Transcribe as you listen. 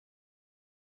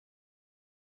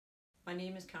My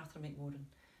name is McMorrin.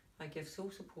 I give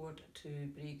sole support to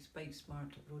Break's Bike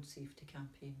Smart Road Safety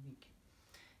Campaign Week.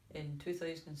 In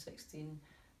 2016,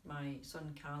 my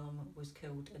son Calum was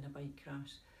killed in a bike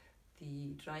crash.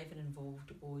 The driver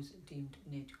involved was deemed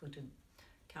negligent.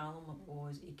 Calum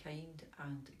was a kind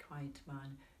and quiet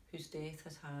man whose death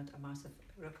has had a massive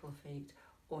ripple effect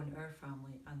on our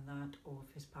family and that of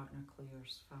his partner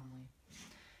Claire's family.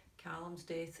 Calum's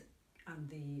death and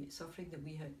the suffering that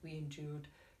we endured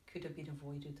could have been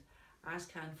avoided, as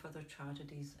can further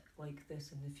tragedies like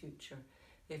this in the future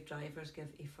if drivers give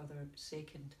a further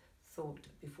second thought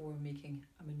before making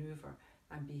a manoeuvre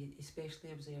and be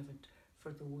especially observant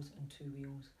for those on two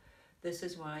wheels. This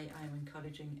is why I am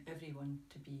encouraging everyone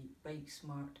to be bike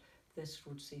smart this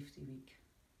road safety week.